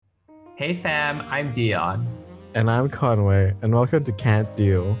Hey fam, I'm Dion, And I'm Conway, and welcome to Can't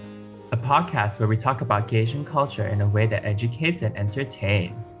Deal. a podcast where we talk about Gaysian culture in a way that educates and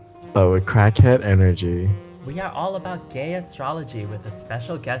entertains. But with crackhead energy. We are all about gay astrology with a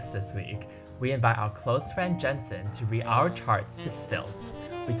special guest this week. We invite our close friend Jensen to read our charts to filth.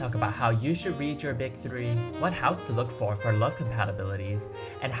 We talk about how you should read your big three, what house to look for love compatibilities,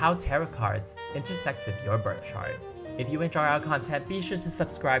 and how tarot cards intersect with your birth chart. If you enjoy our content, be sure to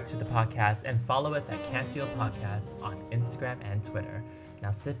subscribe to the podcast and follow us at Can't Deal Podcast on Instagram and Twitter.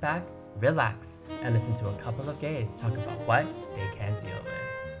 Now sit back, relax, and listen to a couple of gays talk about what they can't deal with.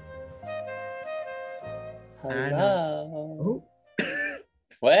 I Hello. know.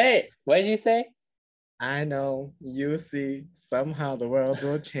 Wait, what did you say? I know. You see, somehow the world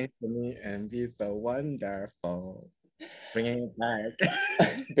will change for me and be so wonderful. Bringing it back.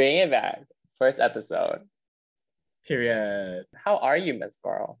 Bring it back. First episode. Period. How are you, Miss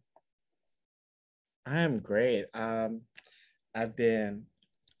Girl? I am great. I'm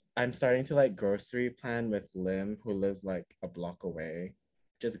starting to like grocery plan with Lim, who lives like a block away,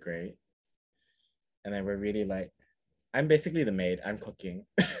 which is great. And then we're really like, I'm basically the maid. I'm cooking.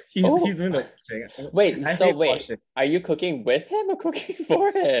 he's doing the washing. Wait, I so hate wait, washing. are you cooking with him or cooking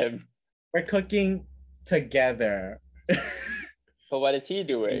for him? We're cooking together. But what is he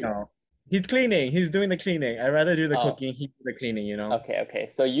doing? No. He's cleaning. He's doing the cleaning. I'd rather do the Oh. cooking. He do the cleaning, you know? Okay.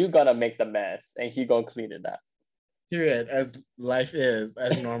 So you gonna make the mess and he gonna clean it up. Period. As life is,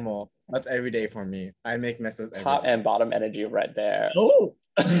 as normal. That's every day for me. I make messes every Top day. and bottom energy right there. Oh!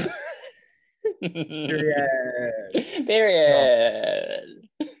 Period. Period.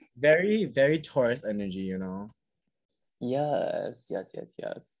 Very, very Taurus energy, you know? Yes.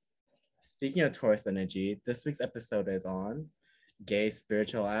 Speaking of Taurus energy, this week's episode is on gay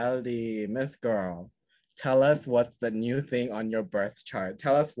spirituality. Miss Girl, tell us what's the new thing on your birth chart.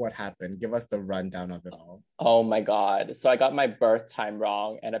 Tell us what happened. Give us the rundown of it all. Oh my God. So I got my birth time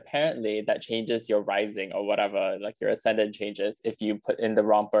wrong. And apparently that changes your rising or whatever, like your ascendant changes if you put in the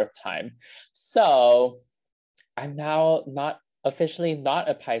wrong birth time. So I'm now not a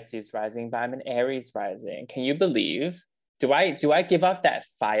Pisces rising, but I'm an Aries rising. Can you believe? Do I give off that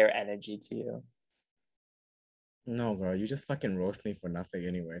fire energy to you? No, girl, you just fucking roast me for nothing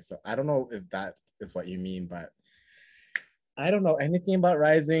anyway. So I don't know if that is what you mean, but I don't know anything about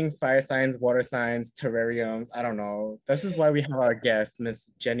risings, fire signs, water signs, terrariums. I don't know. This is why we have our guest, Miss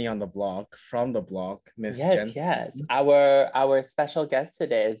Jenny on the block, from the block, Miss Jensen. Yes. Our special guest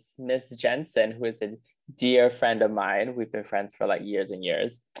today is Miss Jensen, who is a dear friend of mine. We've been friends for like years and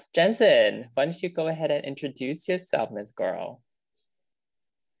years. Jensen, why don't you go ahead and introduce yourself, Miss Girl?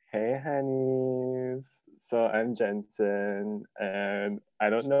 Hey, honeys. So I'm Jensen, and I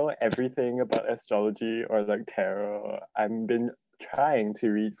don't know everything about astrology or like tarot. I've been trying to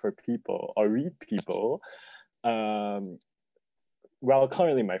read people. Well,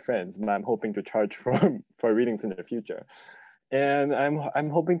 currently my friends, but I'm hoping to charge for readings in the future. And I'm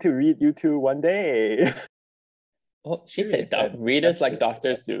hoping to read you two one day. Oh, she said read us like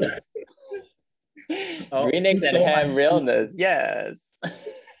Dr. Seuss. Oh, Readings and ham realness, yes.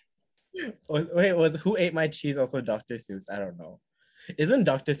 Wait, was Who Ate My Cheese also Dr. Seuss? I don't know. Isn't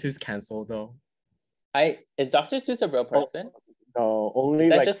Dr. Seuss canceled though? Is Dr. Seuss a real person? No, only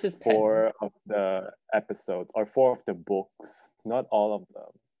that like just his four of the episodes or four of the books, not all of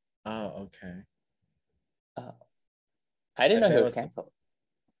them. Oh, okay. I didn't know he was canceled.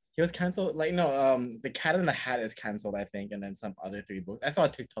 He was canceled. Like, no, The Cat in the Hat is canceled, I think, and then some other 3 books. I saw a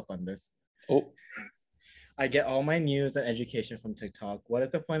TikTok on this. Oh. I get all my news and education from TikTok. What is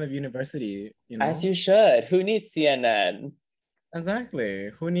the point of university? You know? As you should. Who needs CNN?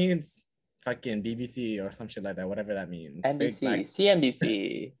 Exactly. Who needs fucking BBC or some shit like that, whatever that means. NBC,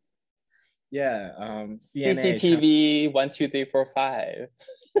 CNBC. Yeah, CNA, CCTV 1, 2, 3, 4, 5.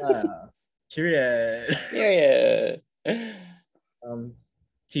 Period.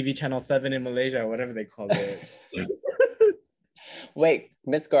 TV channel 7 in Malaysia, whatever they call it. Wait,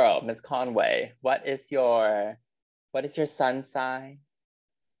 Miss Girl, Miss Conway, what is your sun sign?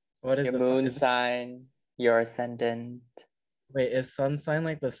 What is your moon sign? Your ascendant? Wait, is sun sign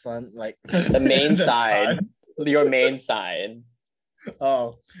like the sun, like the main sign? Your main sign.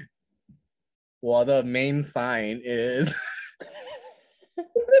 Oh, well, the main sign is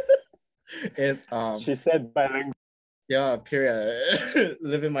She said bilingual. Yeah, period.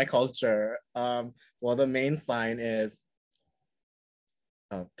 Live in my culture. Well, the main sign is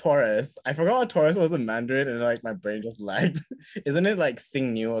Taurus. I forgot what Taurus was in Mandarin, and like my brain just lagged. Isn't it like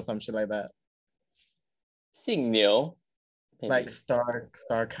Sing Niu or some shit like that? Sing Niu? Like star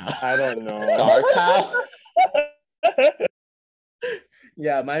cow. I don't know. Star cow?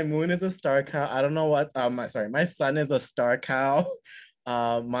 Yeah, my moon is a star cow. I don't know what my sun is a star cow.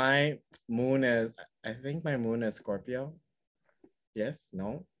 My moon is, I think my moon is Scorpio. Yes,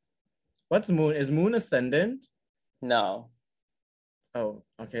 no. What's moon? Is moon ascendant? No. Oh,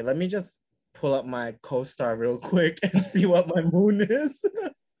 okay. Let me just pull up my co-star real quick and see what my moon is.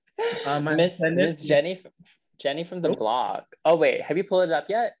 My ascendant Miss is- Jenny from the Oh. block. Oh wait, have you pulled it up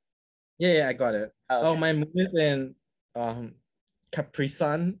yet? Yeah, I got it. Oh, Oh, okay. my moon is in Capri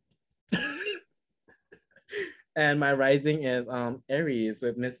Sun. And my rising is Aries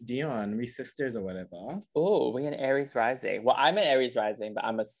with Miss Dion, we sisters or whatever. Oh, we an Aries rising. Well, I'm an Aries rising, but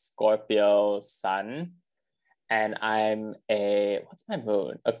I'm a Scorpio sun. And I'm what's my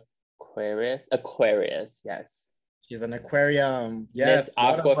moon? Aquarius? Aquarius, yes. She's an aquarium. Yes. Miss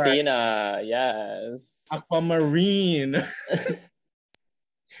one of our- Aquafina, yes. Aquamarine.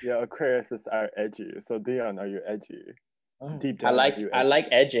 Yeah, Aquarius are edgy. So Dion, are you edgy? Oh, Deep down, are you I edgy? like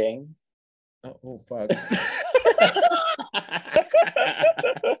edging. oh fuck.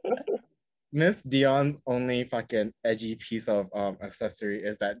 Miss Dion's only fucking edgy piece of accessory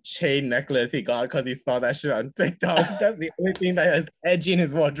is that chain necklace he got because he saw that shit on TikTok. That's the only thing that is edgy in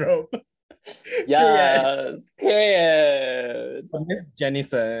his wardrobe. Yes, period. But Miss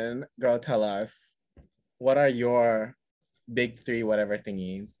Jennison, girl, tell us, what are your big three whatever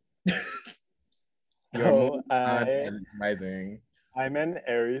thingies? Your So moon, sun, and rising. I'm an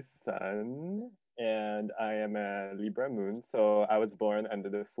Aries sun and I am a Libra moon. So I was born under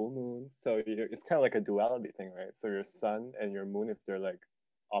the full moon. So it's kind of like a duality thing, right? So your sun and your moon, if they're like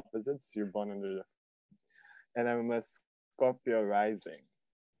opposites, you're born under the. And I'm a Scorpio rising.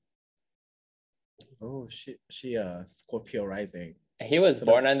 Oh, she Scorpio rising. He was So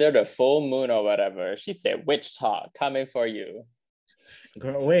born under the full moon or whatever. She said, witch talk coming for you.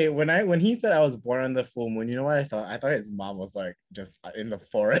 Girl, wait, when he said I was born on the full moon, you know what I thought? I thought his mom was like just in the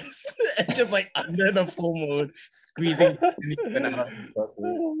forest and just like under the full moon, squeezing anything out of his pussy.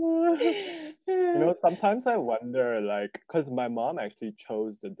 You know, sometimes I wonder, like, because my mom actually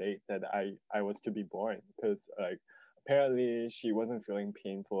chose the date that I was to be born, because like apparently she wasn't feeling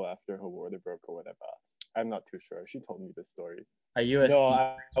painful after her water broke or whatever. I'm not too sure. She told me the story. Are you a No, C?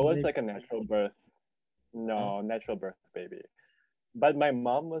 I was like a natural birth. No, natural birth baby. But my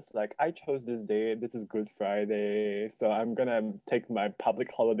mom was like, I chose this day. This is Good Friday. So I'm going to take my public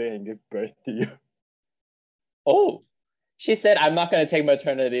holiday and give birth to you. Oh, she said, I'm not going to take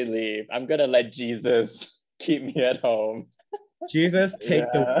maternity leave. I'm going to let Jesus keep me at home. Jesus, take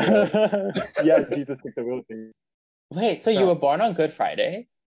the wheel. Yeah, Jesus took the wheel thing. Wait, so you were born on Good Friday?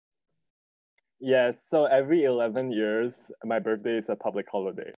 Yes, so every 11 years, my birthday is a public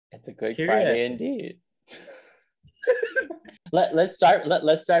holiday. It's a Good Period. Friday indeed. Let's start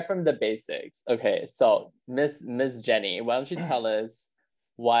from the basics. Okay, so Miss Jenny, why don't you tell us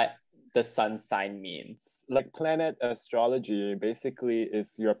what the sun sign means? Like planet astrology basically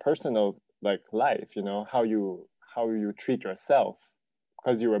is your personal like life, you know, how you treat yourself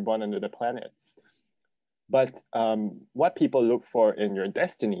because you were born under the planets. But what people look for in your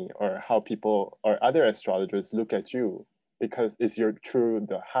destiny, or how people or other astrologers look at you, because it's through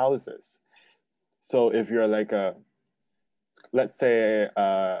the houses. So if you're like let's say,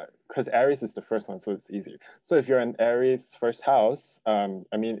 because Aries is the first one, so it's easy. So if you're an Aries first house,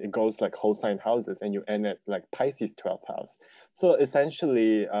 I mean, it goes like whole sign houses, and you end at like Pisces 12th house. So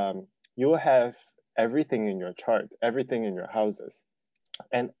essentially, you will have everything in your chart, everything in your houses.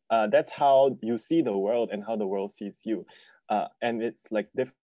 And that's how you see the world and how the world sees you. And it's like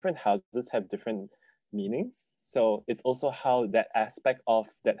different houses have different meanings. So it's also how that aspect of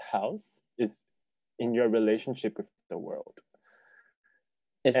that house is in your relationship with the world.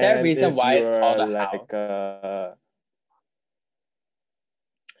 Is there a reason why it's called a like, house?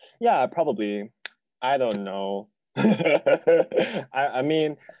 Yeah, probably. I don't know. I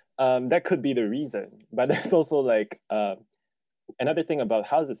mean, that could be the reason. But there's also like another thing about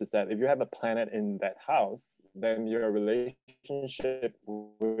houses is that if you have a planet in that house, then your relationship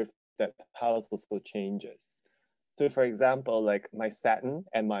with that house also changes. So for example, like my Saturn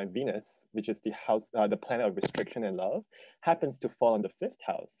and my Venus, which is the house, the planet of restriction and love, happens to fall in the 5th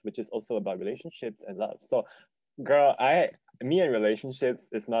house, which is also about relationships and love. So girl, me and relationships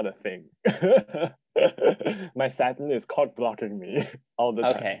is not a thing. My Saturn is cock blocking me all the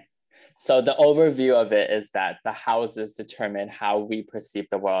time. Okay. So the overview of it is that the houses determine how we perceive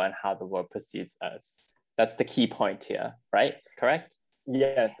the world and how the world perceives us. That's the key point here, right? Correct?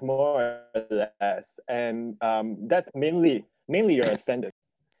 Yes, more or less. And that's mainly your ascendant.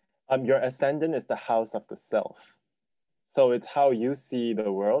 Your ascendant is the house of the self. So it's how you see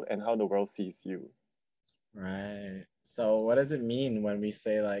the world and how the world sees you. Right. So what does it mean when we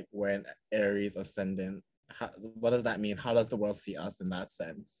say like we're an Aries ascendant? What does that mean? How does the world see us in that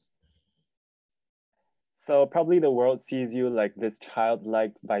sense? So probably the world sees you like this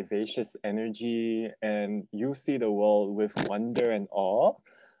childlike, vivacious energy, and you see the world with wonder and awe.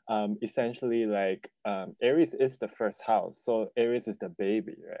 Essentially, like Aries is the first house, so Aries is the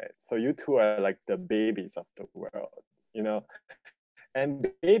baby, right? So you two are like the babies of the world, you know. And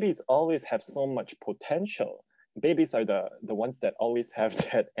babies always have so much potential. Babies are the ones that always have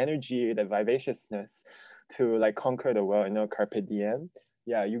that energy, that vivaciousness to like conquer the world, you know, carpe diem.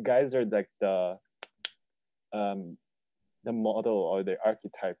 Yeah, you guys are like um, the model or the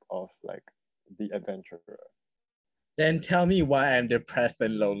archetype of like the adventurer. Then tell me why I'm depressed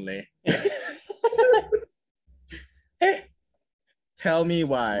and lonely. Tell me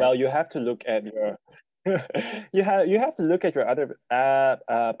why. Well, you have to look at your you have to look at your other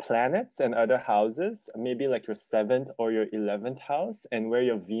planets and other houses, maybe like your 7th or your 11th house, and where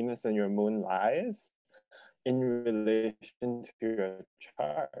your Venus and your Moon lies in relation to your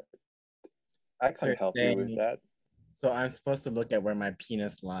chart. I So can you're help you with saying- that. So I'm supposed to look at where my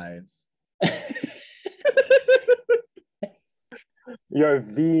penis lies. Your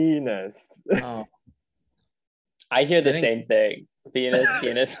Venus. Oh, I hear the I think- same thing. Venus,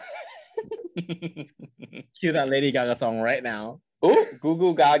 penis. cue that Lady Gaga song right now. Ooh, goo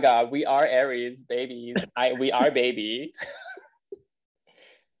goo gaga. We are Aries babies. We are baby.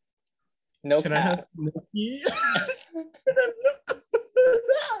 No Can I have cap. some Milky?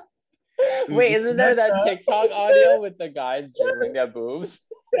 Wait, isn't there that TikTok audio with the guys jiggling their boobs?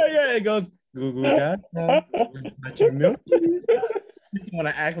 Yeah, it goes goo goo gaga. Got your milkies. You just want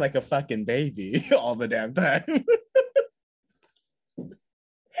to act like a fucking baby all the damn time.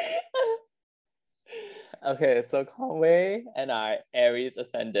 Okay, so Conway and I, Aries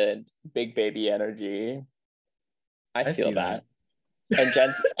ascendant, big baby energy. I feel see that. And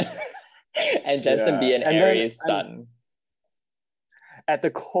Jensen and Jensen Yeah. be an And then Aries I'm- sun. At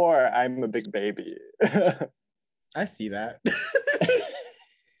the core, I'm a big baby. I see that.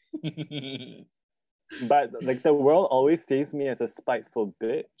 But like the world always sees me as a spiteful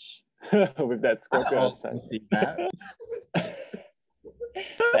bitch with that I Scorpio also ascendant. see that.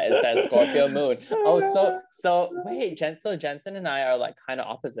 That is that Scorpio moon. Oh, so wait, Jensen and I are like kind of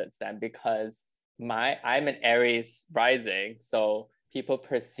opposites then, because I'm an Aries rising, so people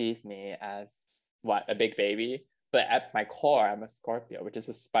perceive me as what, a big baby, but at my core I'm a Scorpio, which is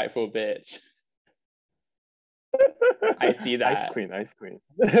a spiteful bitch. I see that. Ice queen.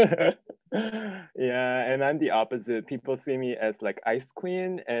 Yeah, and I'm the opposite. People see me as like ice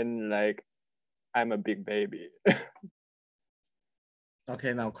queen, and like I'm a big baby.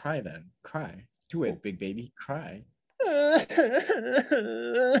 Okay, now cry then. Cry. Do it, big baby. Cry.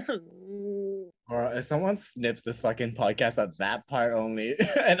 Or if someone snips this fucking podcast at that part only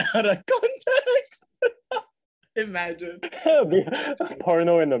and out of context, imagine.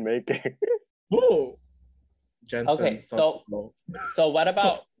 Porno in the making. Whoa. Jensen, Okay, so what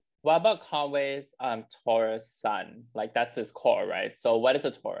about Conway's Taurus sun? Like that's his core, right? So what is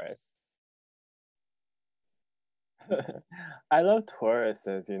a Taurus? I love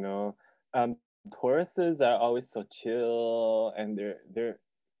Tauruses, you know. Tauruses are always so chill, and they're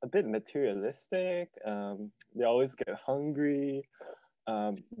a bit materialistic. They always get hungry.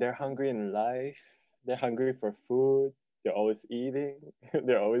 They're hungry in life. They're hungry for food. They're always eating.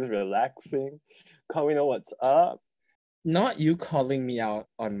 They're always relaxing. Can't we know what's up? not you calling me out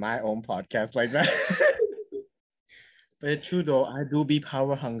on my own podcast like that. But it's true though, I do be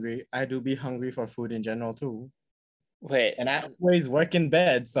power hungry. I do be hungry for food in general too. Wait, And I always work in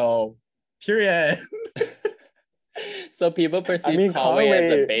bed, so period. so people perceive Conway as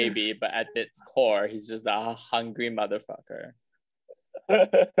a Conway- baby, but at its core, he's just a hungry motherfucker.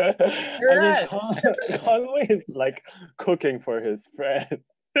 Conway is like cooking for his friend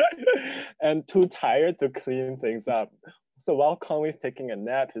and too tired to clean things up. So while Conway's taking a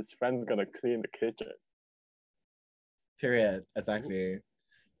nap, his friend's gonna clean the kitchen. Period. Exactly.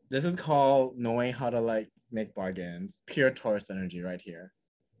 This is called knowing how to like make bargains. Pure Taurus energy right here.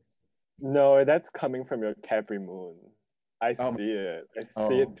 No, that's coming from your Capri moon. I Oh, see it. I see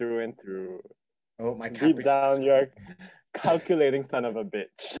oh. it through and through. Oh, my Deep Capri. down, you're a calculating son of a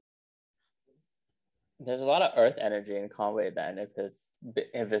bitch. There's a lot of earth energy in Conway then,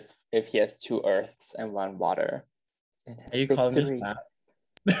 if he has 2 earths and 1 water. Are you calling me that?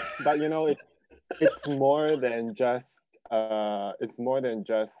 But you know, it's more than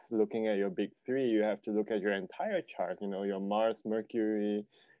just looking at your big 3. You have to look at your entire chart, you know, your Mars, Mercury,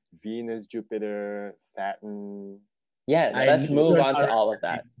 Venus, Jupiter, Saturn. Yes, I let's knew move you on to were all of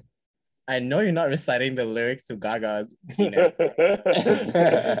that. I know you're not reciting the lyrics to Gaga's Penis.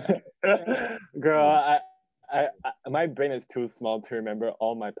 Girl, my brain is too small to remember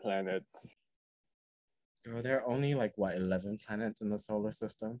all my planets. Girl, there are only like what 11 planets in the solar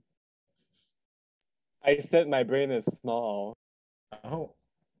system. I said my brain is small. Oh,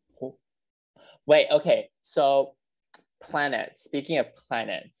 Wait, okay. So planets, speaking of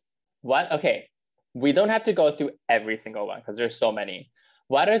planets, we don't have to go through every single one because there's so many.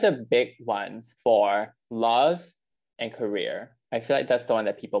 What are the big ones for love and career? I feel like that's the one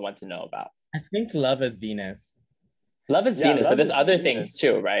that people want to know about. I think love is Venus. Love is Yeah, Venus, love but there's is other Venus. things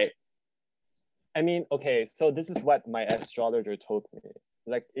too, right? I mean, okay, so this is what my astrologer told me.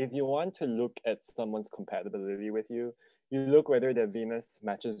 Like, if you want to look at someone's compatibility with you, you look whether their Venus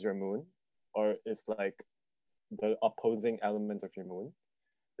matches your moon or it's like the opposing element of your moon.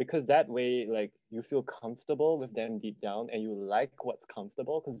 Because that way, like, you feel comfortable with them deep down and you like what's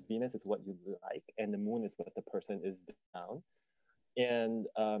comfortable because Venus is what you like and the moon is what the person is down. And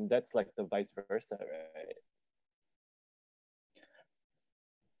that's like the vice versa, right?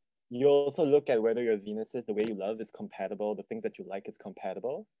 You also look at whether your Venus is the way you love is compatible, the things that you like is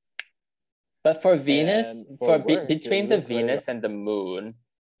compatible. But for Venus, between the look whether Venus and the moon,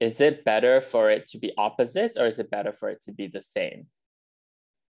 is it better for it to be opposites or is it better for it to be the same?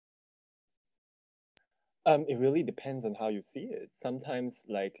 It really depends on how you see it. Sometimes,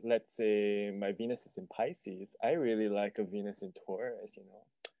 like, let's say my Venus is in Pisces, I really like a Venus in Taurus, you know.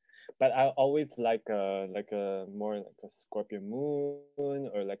 But I always like a more like a Scorpio moon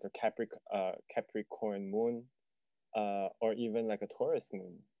or like a Capricorn moon, or even like a Taurus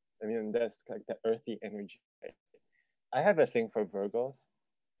moon. I mean, that's like the earthy energy. I have a thing for Virgos.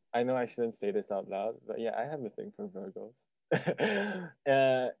 I know I shouldn't say this out loud, but yeah, I have a thing for Virgos.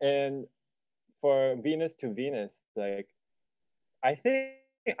 And for Venus to Venus, like, I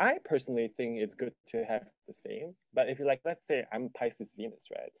personally think it's good to have the same. But if you like, let's say I'm Pisces Venus,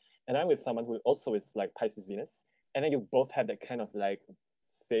 right? And I'm with someone who also is like Pisces Venus, and then you both have that kind of like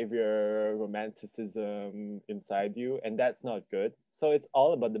savior romanticism inside you, and that's not good. So it's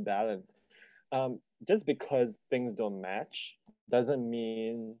all about the balance. Just because things don't match doesn't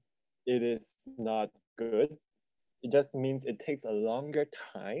mean it is not good. It just means it takes a longer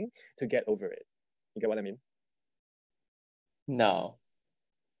time to get over it. You get what I mean? No.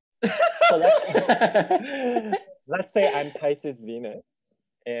 So let's say I'm Pisces Venus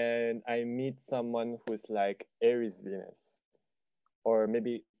and I meet someone who's like Aries Venus or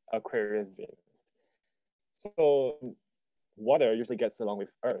maybe Aquarius Venus. So water usually gets along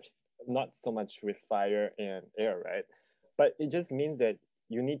with earth, not so much with fire and air, right? But it just means that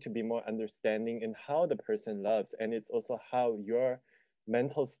you need to be more understanding in how the person loves, and it's also how your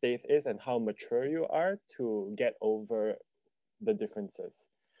mental state is and how mature you are to get over the differences.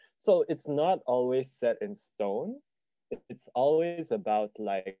 So it's not always set in stone. It's always about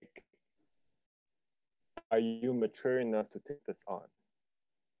like, are you mature enough to take this on?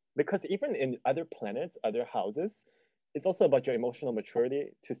 Because even in other planets, other houses, it's also about your emotional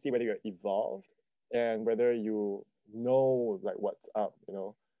maturity to see whether you're evolved and whether you know like what's up, you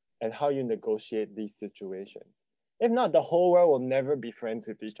know, and how you negotiate these situations. If not, the whole world will never be friends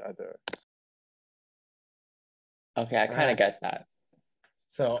with each other. Okay, I kind of get that.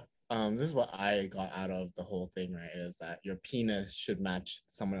 So this is what I got out of the whole thing, right? Is that your penis should match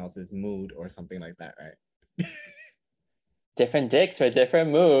someone else's mood or something like that, right? Different dicks for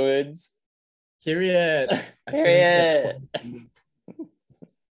different moods. Period. Period.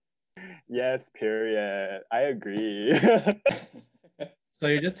 Yes, period. I agree. So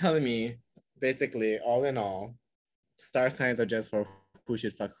you're just telling me, basically, all in all, star signs are just for who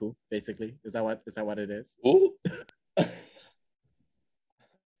should fuck who, basically. Is that what it is? Ooh.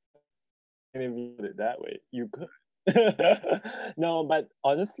 If you put it that way, you could. No, but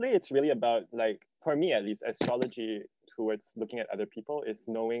honestly, it's really about, like, for me at least, astrology towards looking at other people is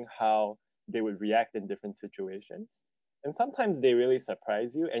knowing how they would react in different situations. And sometimes they really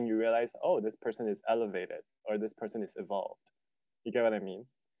surprise you and you realize, oh, this person is elevated or this person is evolved. You get what I mean?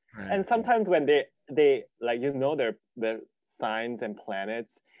 Right. And sometimes when they like, you know, their signs and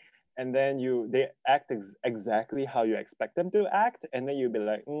planets, and then they act exactly how you expect them to act, and then you'll be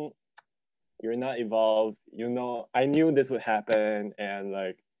like, you're not evolved. You know, I knew this would happen, and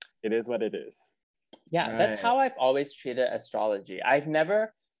like, it is what it is. Yeah, Right. That's how I've always treated astrology. I've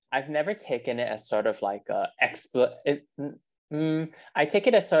never taken it as sort of like I take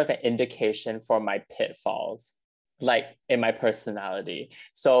it as sort of an indication for my pitfalls, like in my personality.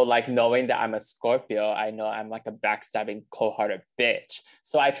 So like knowing that I'm a Scorpio, I know I'm like a backstabbing, cold-hearted bitch.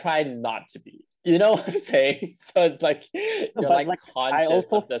 So I try not to be. You know what I'm saying? So it's like you're but, like like, conscious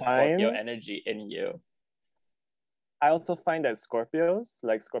also of the Scorpio find- energy in you. I also find that Scorpios,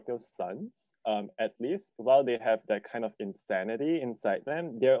 like Scorpio suns, at least while they have that kind of insanity inside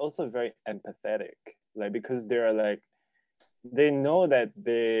them, they're also very empathetic. Like because they're like they know that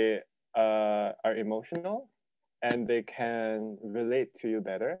they are emotional and they can relate to you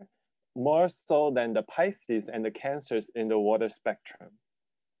better, more so than the Pisces and the Cancers in the water spectrum.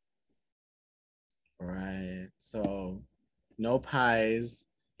 Right. So no pies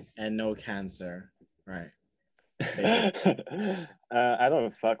and no Cancer. Right. I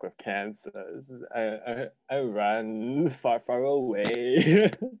don't fuck with Cancers. I run far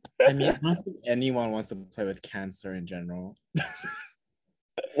away. I mean, I don't think anyone wants to play with Cancer in general.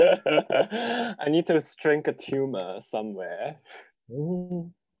 I need to shrink a tumor somewhere.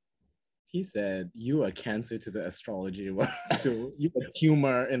 Ooh. He said, "You a Cancer to the astrology world. You a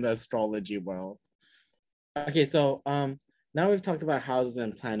tumor in the astrology world." Okay, so now we've talked about houses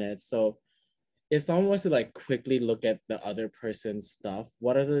and planets. So if someone wants to like quickly look at the other person's stuff,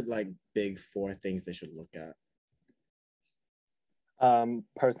 what are the like big four things they should look at?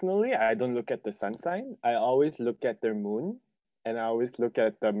 Personally, I don't look at the sun sign. I always look at their moon, and I always look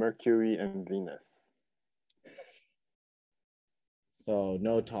at the Mercury and Venus. So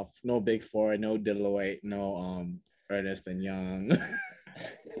no big four, no Deloitte, no Ernest and Young.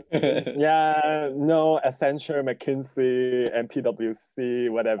 Yeah, no Accenture, McKinsey, and PwC,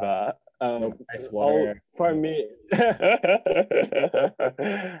 whatever. No Price Water. For me,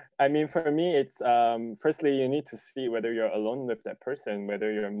 I mean, for me, it's firstly you need to see whether you're alone with that person,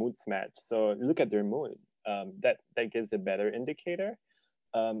 whether your moods match. So look at their mood. That gives a better indicator.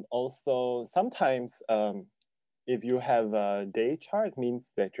 Also, sometimes if you have a day chart,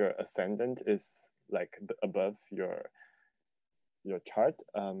 means that your ascendant is like above your chart.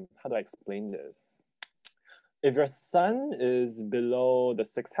 How do I explain this? If your sun is below the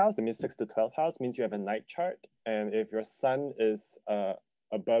 6th house, it means 6 to 12th house, means you have a night chart. And if your sun is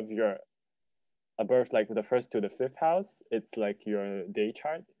above like the 1st to the 5th house, it's like your day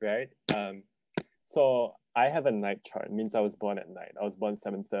chart, right? So I have a night chart. It means I was born at night. I was born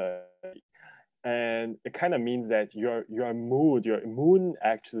 7:30. And it kind of means that your moon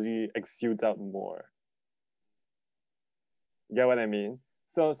actually exudes out more. You get what I mean?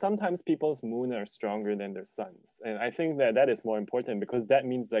 So sometimes people's moon are stronger than their suns. And I think that is more important because that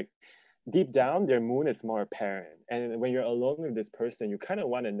means like deep down, their moon is more apparent. And when you're alone with this person, you kind of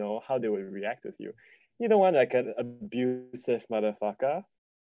want to know how they would react with you. You don't want like an abusive motherfucker.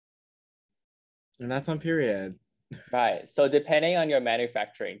 And that's on period. Right. So depending on your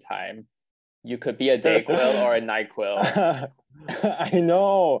manufacturing time, you could be a day quill or a night quill. I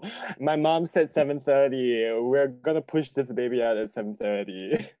know. My mom said 7:30. We're gonna push this baby out at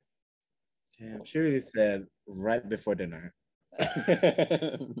 7:30. Damn, she really said right before dinner. She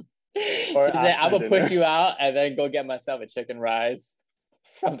said, "I will push you out and then go get myself a chicken rice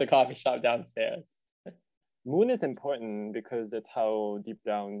from the coffee shop downstairs." Moon is important because that's how deep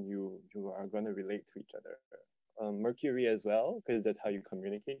down you are gonna relate to each other. Mercury as well, because that's how you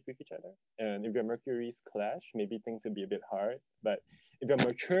communicate with each other. And if your Mercury's clash, maybe things would be a bit hard. But if you're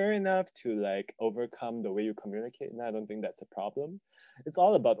mature enough to like overcome the way you communicate, and I don't think that's a problem. It's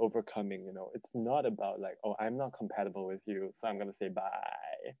all about overcoming, you know. It's not about like, oh, I'm not compatible with you, so I'm gonna say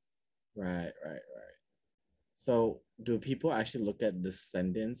bye. Right. So do people actually look at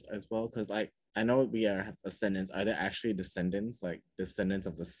descendants as well? Because like I know we have ascendants. Are there actually descendants, like descendants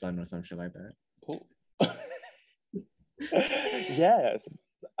of the sun or something like that? Yes.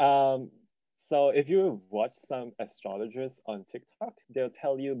 So if you watch some astrologers on TikTok, they'll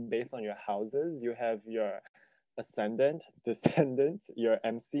tell you based on your houses, you have your ascendant, descendant, your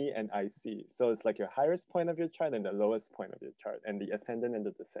MC, and IC. So it's like your highest point of your chart and the lowest point of your chart, and the ascendant and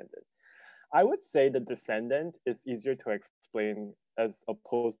the descendant. I would say the descendant is easier to explain as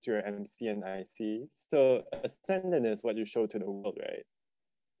opposed to your MC and IC. So ascendant is what you show to the world, right?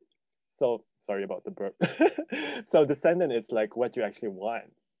 So sorry about the burp. So descendant is like what you actually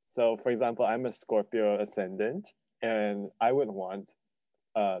want. So for example, I'm a Scorpio ascendant, and I would want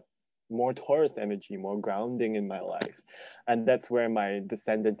more Taurus energy, more grounding in my life. And that's where my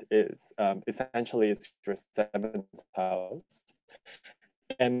descendant is. Essentially, it's your 7th house.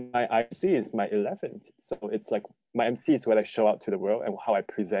 And my IC is my 11th. So it's like my MC is what I show out to the world and how I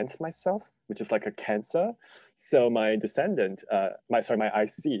present myself, which is like a Cancer. So my descendant, my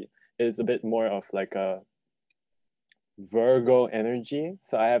IC is a bit more of like a Virgo energy.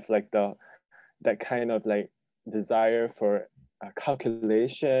 So I have like that kind of like desire for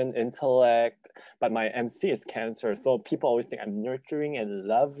calculation, intellect, but my MC is Cancer. So people always think I'm nurturing and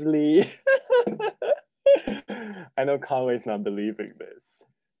lovely. I know Conway's not believing this.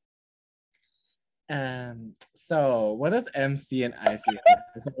 So what does MC and IC stand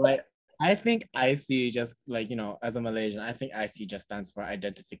for? So like I think IC just like, you know, as a Malaysian, I think IC just stands for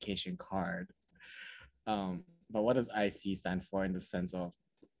identification card. But what does IC stand for in the sense of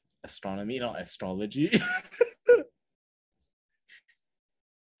astronomy, not astrology?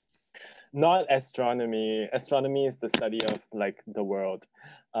 Not astronomy. Astronomy is the study of like the world.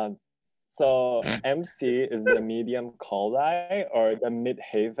 So MC is the medium coli or the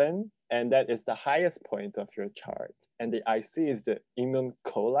midhaven, and that is the highest point of your chart. And the IC is the imum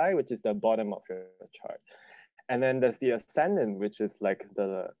coli, which is the bottom of your chart. And then there's the ascendant, which is like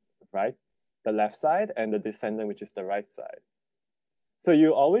the left side, and the descendant, which is the right side. So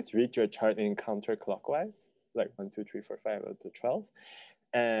you always read your chart in counterclockwise, like 1, 2, 3, 4, 5, up to 12.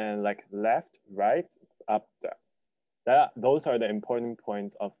 And like left, right, up, down. Those are the important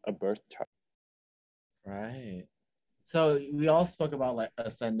points of a birth chart. Right. So we all spoke about like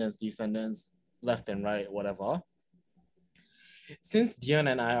ascendants, descendants, left and right, whatever. Since Dion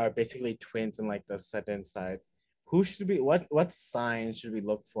and I are basically twins in like the ascendant side, who should we, what sign should we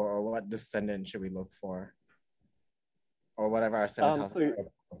look for, or what descendant should we look for? Or whatever our ascendant house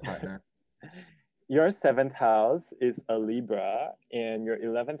partner. Your 7th house is a Libra and your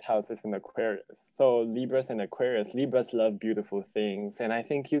 11th house is an Aquarius. So Libras and Aquarius, Libras love beautiful things. And I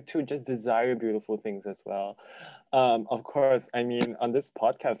think you two just desire beautiful things as well. Of course, I mean, on this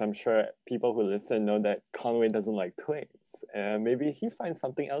podcast, I'm sure people who listen know that Conway doesn't like twins. And maybe he finds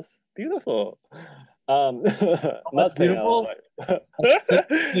something else beautiful. Not beautiful.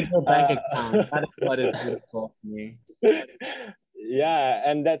 Your bank account. That is what is beautiful to me. Yeah,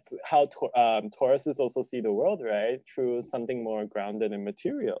 and that's how Tauruses also see the world, right? Through something more grounded and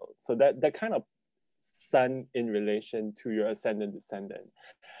material. So that kind of sun in relation to your ascendant descendant.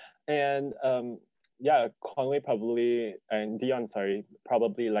 And yeah, Conway probably, and Dion, sorry,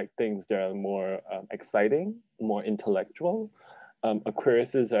 probably like things that are more exciting, more intellectual.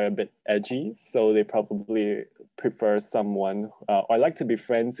 Aquariuses are a bit edgy, so they probably prefer someone or like to be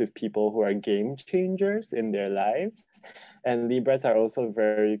friends with people who are game changers in their lives. And Libras are also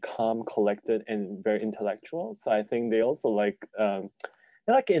very calm, collected, and very intellectual. So I think they also like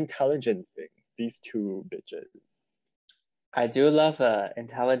intelligent things. These two bitches. I do love an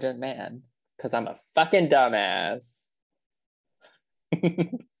intelligent man because I'm a fucking dumbass.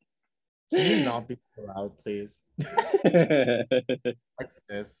 Can you not be so loud, please? What's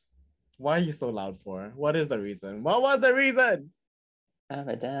this? Why are you so loud for? What is the reason? What was the reason? I'm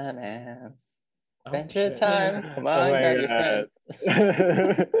a dumbass. Oh, Adventure shit. time. Come on, grab your friends.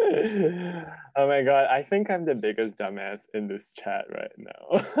 Oh my god, I think I'm the biggest dumbass in this chat right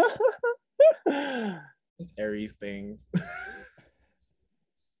now. Just Aries things.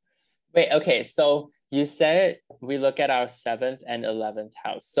 Wait, okay, so you said we look at our 7th and 11th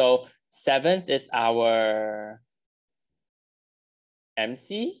house. So 7th is our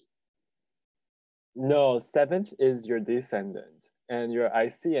MC? No, 7th is your descendant. And your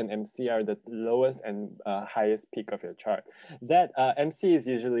IC and MC are the lowest and highest peak of your chart. That MC is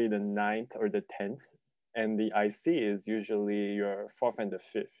usually the 9th or the 10th, and the IC is usually your 4th and the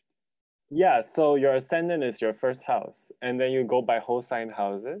 5th. Yeah, so your ascendant is your 1st house, and then you go by whole sign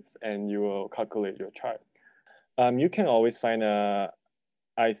houses, and you will calculate your chart. You can always find a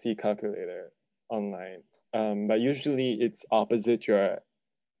IC calculator online, but usually it's opposite your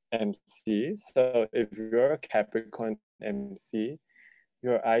MC. So if you're a Capricorn MC,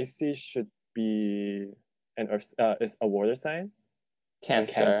 your IC should be is a water sign.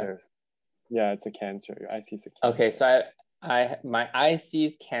 Cancer. Yeah, it's a Cancer. Your IC is a Cancer. Okay, so my IC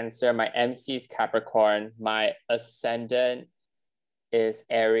is Cancer, my MC is Capricorn, my ascendant is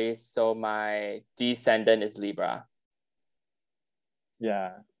Aries, so my descendant is Libra.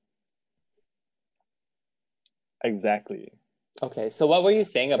 Yeah. Exactly. Okay, so what were you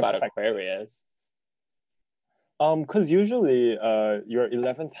saying about Aquarius? Because usually your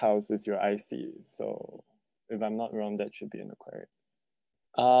 11th house is your IC. So if I'm not wrong, that should be an Aquarius.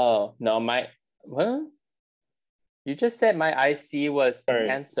 Oh, no, what? You just said my IC was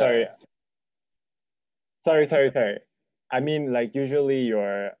Cancer. Sorry. I mean, like usually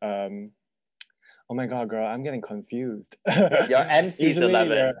your, oh my God, girl, I'm getting confused. Your MC is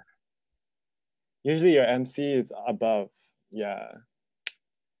 11. Usually your MC is above, yeah.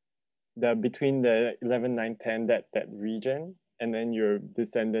 Between the 11, 9, 10, that region, and then your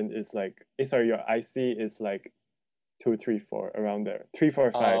descendant is like, sorry, your IC is like 2, 3, 4 around there. 3,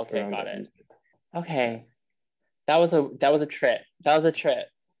 4, 5. Oh, okay, got it. Region. Okay, that was a trip. That was a trip.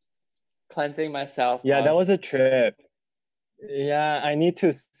 Cleansing myself. Yeah, that was a trip. Yeah, I need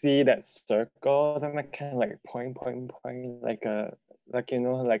to see that circle. Then I can like point, like like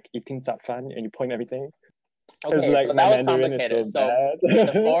eating zapfan and you point everything. Because Okay, like so my that was Mandarin is so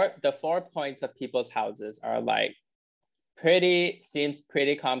complicated. So bad. the 4 points of people's houses are like seems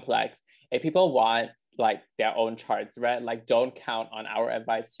pretty complex. If people want like their own charts, right? Like don't count on our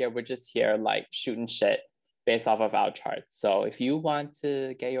advice here. We're just here like shooting shit based off of our charts. So if you want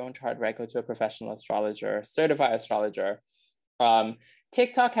to get your own chart, right, go to a professional astrologer, certified astrologer.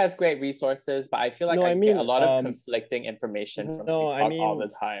 TikTok has great resources, but I feel like No, I I get a mean, lot of conflicting information from no, I TikTok all the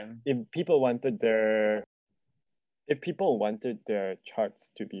mean, time. if people wanted their charts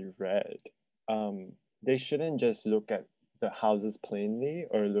to be read, they shouldn't just look at the houses plainly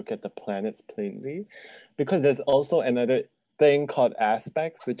or look at the planets plainly, because there's also another thing called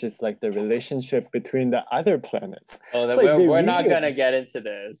aspects, which is like the relationship between the other planets. Oh, that So if they we're not really gonna get into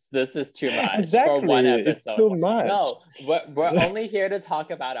this. This is too much for one exactly, it's episode. too much. No, we're only here to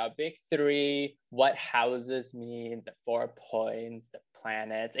talk about our big three, what houses mean, the 4 points, the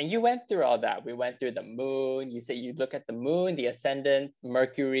planets. And you went through all that. We went through the moon. You say you look at the moon, the ascendant,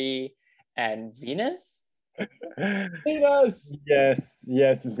 Mercury, and Venus. Venus.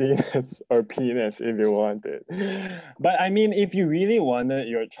 Yes, Venus or penis if you want it. But I mean, if you really wanted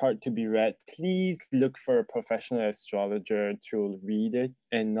your chart to be read, please look for a professional astrologer to read it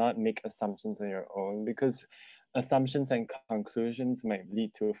and not make assumptions on your own, because assumptions and conclusions might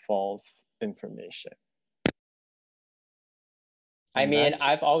lead to false information. I And mean, that's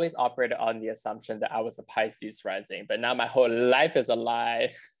I've always operated on the assumption that I was a Pisces rising, but now my whole life is a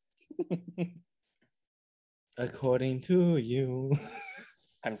lie. according to you.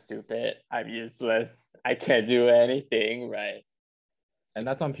 I'm stupid. I'm useless. I can't do anything right. And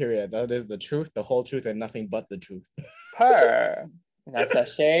that's on period. That is the truth, the whole truth, and nothing but the truth. Purr. Now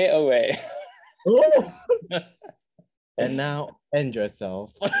sashay away. And now end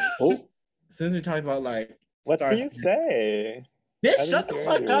yourself. Oh. Since we talked about like What do stars, you say? bitch, I shut the didn't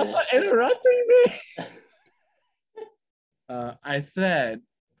fuck hear up! you. Stop interrupting me. I said,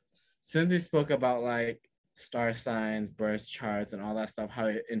 since we spoke about like star signs, birth charts, and all that stuff, how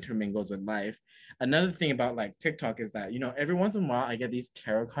it intermingles with life. Another thing about like TikTok is that, you know, every once in a while I get these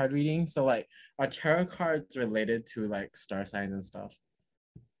tarot card readings. So like, are tarot cards related to like star signs and stuff?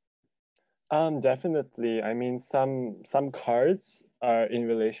 Definitely. I mean, some cards are in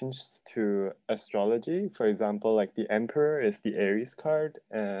relation to astrology. For example, like the Emperor is the Aries card,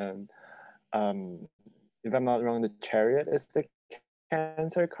 and if I'm not wrong, the Chariot is the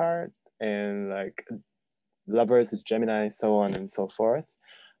Cancer card, and like Lovers is Gemini, so on and so forth.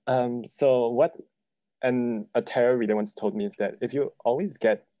 So what and a tarot reader once told me is that if you always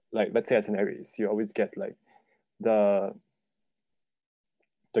get, like, let's say as an Aries, you always get like the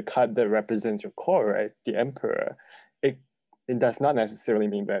card that represents your core, right? The Emperor. It does not necessarily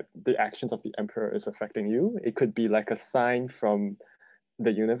mean that the actions of the Emperor is affecting you. It could be like a sign from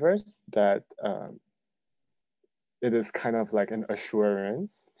the universe that it is kind of like an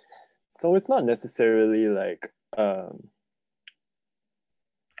assurance. So it's not necessarily like how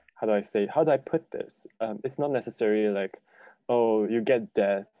do I put this? It's not necessarily like, oh, you get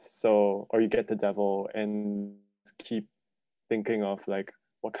death, so, or you get the devil, and keep thinking of like,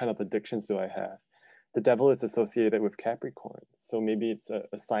 what kind of addictions do I have? The devil is associated with Capricorn, so maybe it's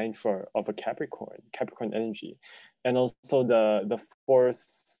a sign of a Capricorn energy, and also the four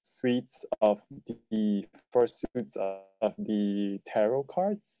suits of the tarot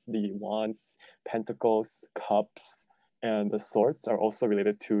cards, the wands, pentacles, cups, and the swords are also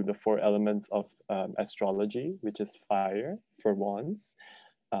related to the four elements of astrology, which is fire for wands,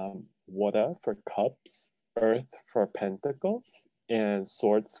 water for cups, earth for pentacles, and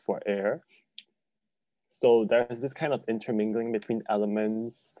swords for air. So there's this kind of intermingling between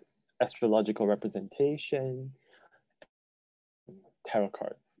elements, astrological representation, tarot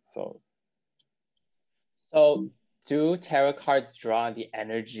cards. So do tarot cards draw on the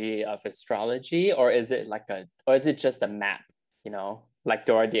energy of astrology, or is it just a map, you know, like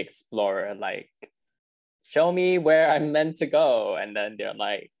Dora the Explorer, like show me where I'm meant to go, and then they're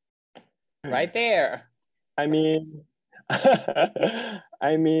like right there. I mean,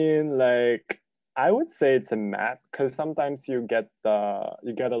 like, I would say it's a map, because sometimes you get a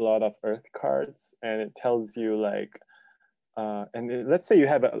lot of earth cards, and it tells you like, let's say you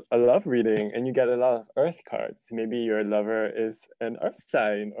have a love reading and you get a lot of earth cards. Maybe your lover is an earth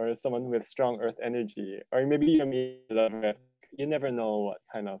sign or someone with strong earth energy, or maybe you meet a lover. You never know what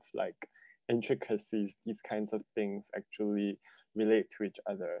kind of like intricacies these kinds of things actually relate to each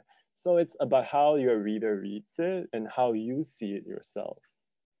other. So it's about how your reader reads it and how you see it yourself.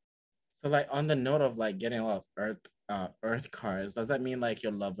 So like on the note of like getting a lot of earth earth cards, does that mean like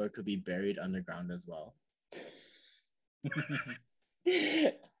your lover could be buried underground as well?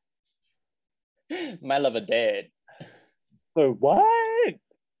 My lover dead. So what?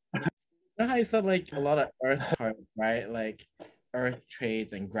 You know how you said like a lot of earth cards, right? Like earth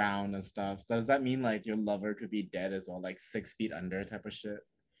trades and ground and stuff. So does that mean like your lover could be dead as well, like 6 feet under type of shit?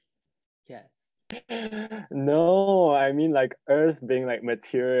 Yes. No, I mean like earth being like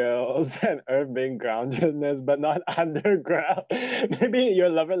materials and earth being groundedness, but not underground. Maybe your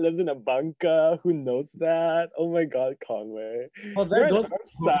lover lives in a bunker. Who knows that? Oh my god, Conway. Well, there You're an goes earth my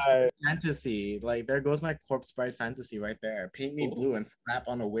corpse sign. bride fantasy. Like there goes my corpse bride fantasy right there. Paint me Ooh. blue and slap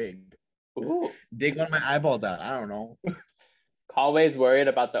on a wig. Ooh. Dig one of my eyeballs out. I don't know. Conway's worried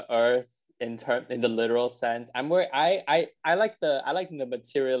about the earth in the literal sense. I'm worried. I like the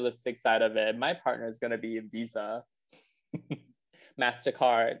materialistic side of it. My partner is gonna be Visa,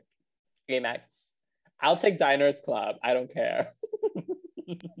 MasterCard, Amex. I'll take Diners Club. I don't care.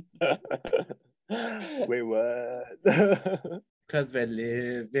 Wait, what? Because we're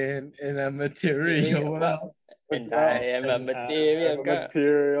living in a material world. And I am a material girl.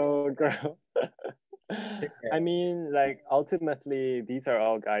 Material girl. I mean, like, ultimately, these are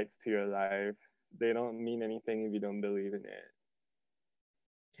all guides to your life. They don't mean anything if you don't believe in it.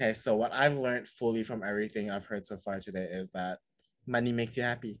 Okay, so what I've learned fully from everything I've heard so far today is that money makes you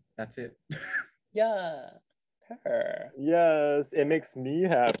happy. That's it. Yeah. Her. Yes, it makes me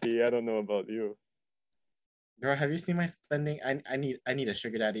happy. I don't know about you. Girl, have you seen my spending? I need a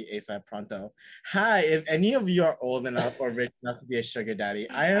sugar daddy ASAP pronto. Hi, if any of you are old enough or rich enough to be a sugar daddy,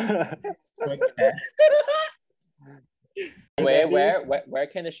 I am so excited. Where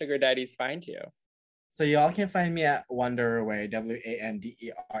can the sugar daddies find you? So y'all can find me at Wanderway,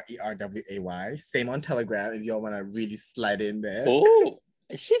 WANDERERWAY. Same on Telegram if y'all want to really slide in there. Oh,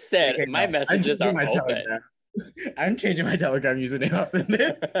 she said Okay, my no, messages are my open. Telegram. I'm changing my Telegram username after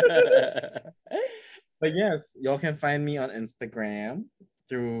this. But yes, y'all can find me on Instagram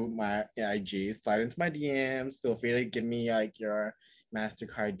through my IG. Slide into my DMs. Feel free to give me like your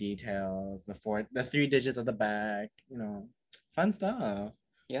MasterCard details, the 3 digits at the back, fun stuff.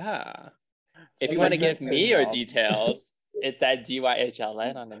 Yeah. If So you want to like give me your involved. details, it's at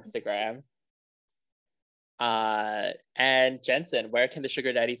DYHLN on Instagram. And Jensen, where can the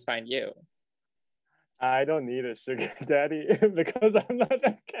sugar daddies find you? I don't need a sugar daddy because I'm not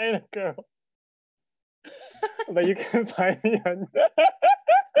that kind of girl. But you can find me on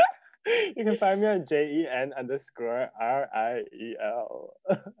JEN_RIEL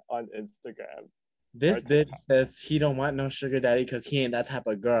on Instagram. This Or bitch TikTok. says he don't want no sugar daddy because he ain't that type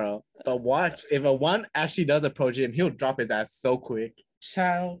of girl. But watch, if a one actually does approach him, he'll drop his ass so quick.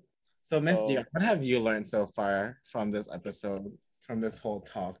 Ciao. So Miss Oh. Dion, what have you learned so far from this episode, from this whole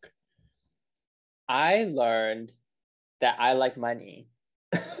talk? I learned that I like money.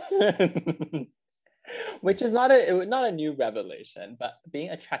 Which is not a new revelation, but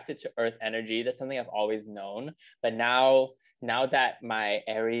being attracted to earth energy, that's something I've always known. But now that my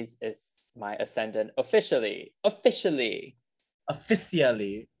Aries is my ascendant officially,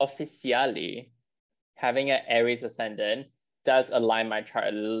 having an Aries ascendant does align my chart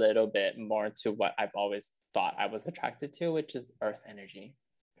a little bit more to what I've always thought I was attracted to, which is earth energy.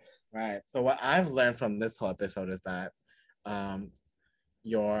 Right. So what I've learned from this whole episode is that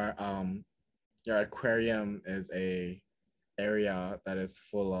your aquarium is a area that is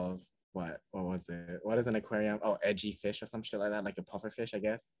full of what was it? What is an aquarium? Oh, edgy fish or some shit like that, like a puffer fish, I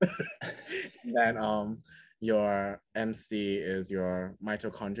guess. Then your MC is your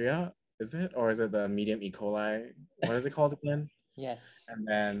mitochondria, is it? Or is it the medium E. coli? What is it called again? Yes. And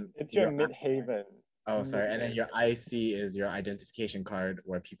then It's your midhaven. Oh, sorry. And then your IC is your identification card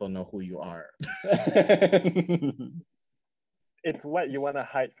where people know who you are. It's what you want to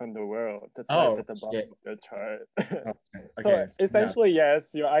hide from the world. That's why Oh, it's at the bottom shit. of your chart. Okay. So essentially,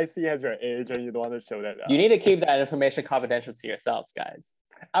 yes, your IC has your age and you don't want to show that out. You need to keep that information confidential to yourselves, guys.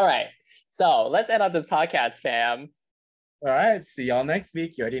 All right. So let's end on this podcast, fam. All right. See y'all next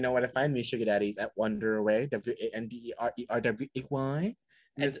week. You already know where to find me, Sugar Daddies, at Wanderway, WANDERERWAY.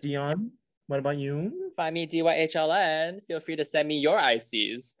 Miss Dion, what about you? Find me DYHLN. Feel free to send me your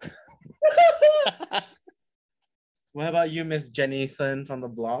ICs. What about you, Miss Jennyson from the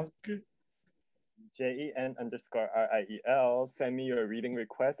blog? JEN_RIEL. Send me your reading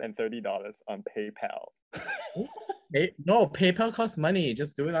request and $30 on PayPal. No, PayPal costs money.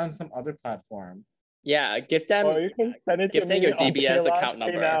 Just do it on some other platform. Yeah, give them. Or you can send it to me your on DBS PayLah, account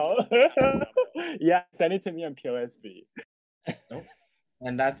number. PayNow. Yeah, send it to me on POSB. Nope.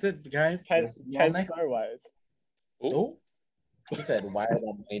 And that's it, guys. Star-wise. Oh, she said, wire that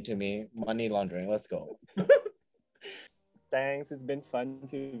money to me. Money laundering. Let's go. Thanks. It's been fun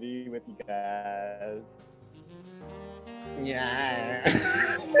to be with you guys. Yeah.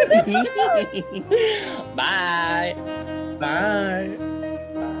 Bye. Bye.